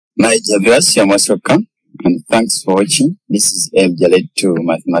My dear viewers, you are most welcome and thanks for watching. This is MJ2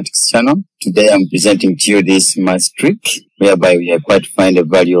 Mathematics channel. Today I'm presenting to you this math trick whereby we are required to find the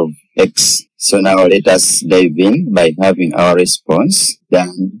value of x. So now let us dive in by having our response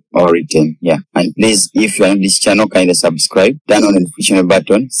done or written here. And please, if you are on this channel, kindly subscribe, turn on the notification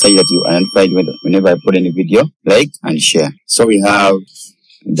button so that you are notified whenever I put any video, like and share. So we have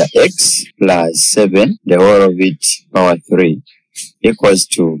the x plus 7, the whole of it power 3 equals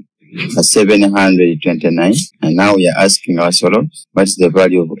to 729, and now we are asking ourselves what is the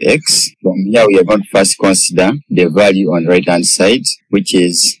value of x. From here we are going to first consider the value on the right hand side, which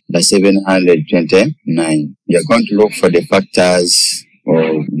is the 729. We are going to look for the factors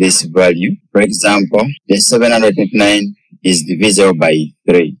of this value. For example, the 729 is divisible by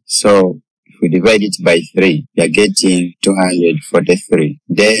 3, so if we divide it by 3, we are getting 243.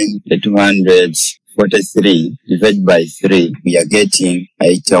 Then the 243 divided by 3, we are getting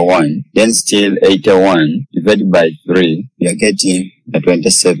 81. Then still 81 divided by 3, we are getting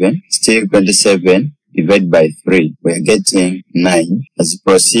 27. Still 27 divided by 3, we are getting 9. As we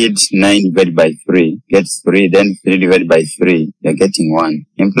proceed, 9 divided by 3 gets 3, then 3 divided by 3, we are getting 1,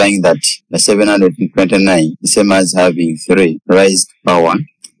 implying that the 729 is same as having 3 raised to power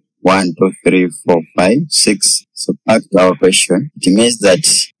 1, 2, 3, 4, 5, 6. So back to our question. It means that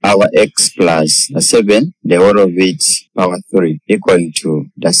our x plus the 7, the whole of it power 3 equal to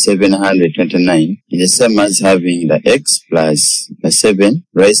the 729 is the same as having the x plus the 7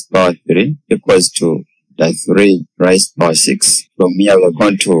 raised to power 3 equals to the 3 raised to power 6. From here we are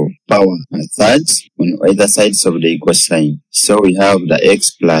going to power a third on either sides of the equal sign. So we have the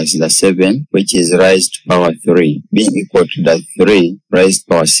x plus the 7, which is raised to power 3, being equal to the 3 raised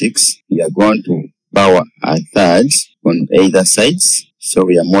to power 6. We are going to power a third on either sides. So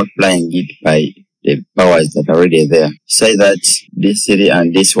we are multiplying it by the powers that are already there. Say that this 3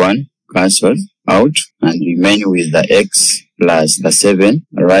 and this 1 cancel out and remain with the x plus the 7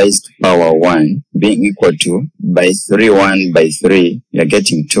 raised to power 1 being equal to, by 3 1 by 3 we are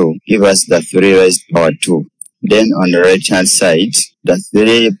getting 2, give us the 3 raised to power 2. Then on the right hand side, the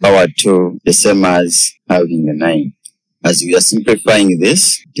 3 power 2 the same as having a 9. As we are simplifying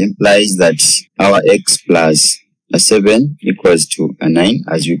this, it implies that our x plus a 7 equals to a 9.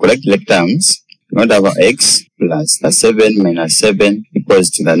 As we collect like terms, we want to have our x plus the 7 minus 7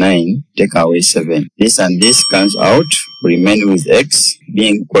 equals to the 9, take away 7. This and this comes out, remain with x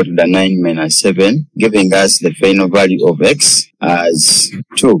being equal to the 9 minus 7, giving us the final value of x as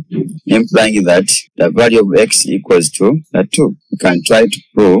 2, implying that the value of x equals to the 2. We can try to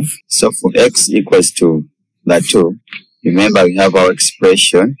prove. So for x equals to the 2, remember we have our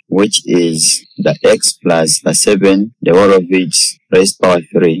expression, which is the x plus the 7, the whole of it raised to power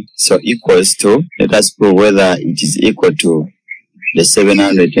 3. So equals to, let us prove whether it is equal to the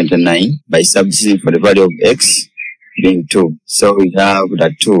 729 by substituting for the value of x being 2. So we have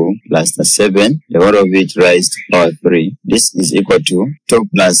the 2 plus the 7, the whole of it raised to power 3. This is equal to 2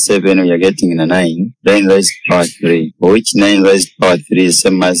 plus 7, we are getting a 9, then raised to power 3, for which 9 raised to power 3 is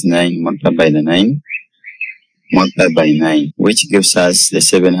same as 9 multiplied by the 9. Multiplied by 9, which gives us the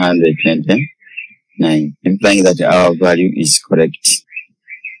 729, implying that our value is correct.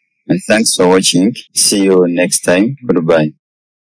 And thanks for watching. See you next time. Goodbye.